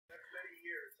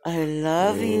I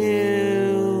love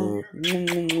you. Can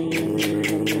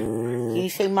you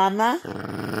say mama?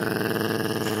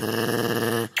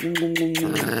 Can you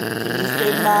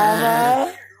say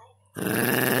mama?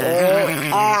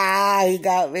 Oh, he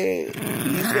got me.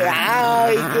 He said,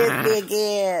 he kissed me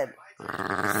again.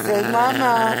 Say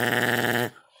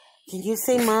mama. Can you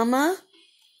say mama?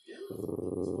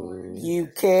 You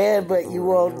can, but you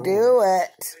won't do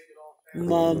it.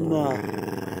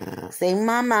 Mama. Say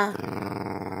mama.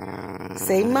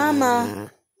 Say mama.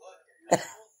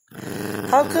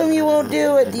 How come you won't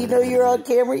do it? Do you know you're on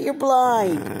camera? You're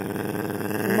blind.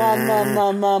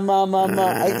 Mama.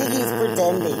 I think he's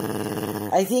pretending.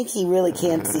 I think he really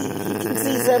can't see. He can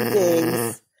see some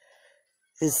things.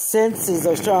 His senses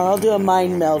are strong. I'll do a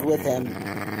mind meld with him.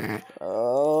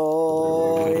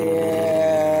 Oh,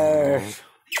 yeah.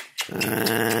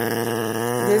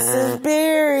 This is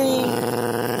Barry.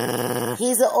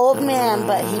 He's an old man,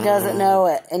 but he doesn't know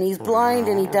it. And he's blind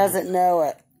and he doesn't know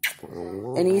it.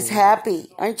 And he's happy.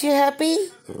 Aren't you happy?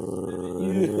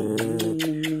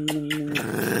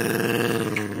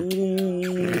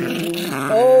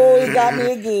 Oh, he got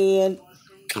me again.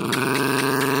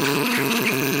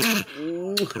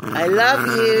 I love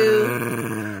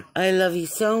you. I love you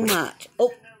so much.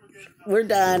 Oh, we're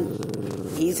done.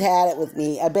 He's had it with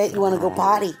me. I bet you want to go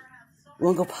potty. You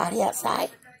want to go potty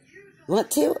outside? You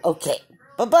want to? Okay.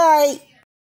 Bye-bye.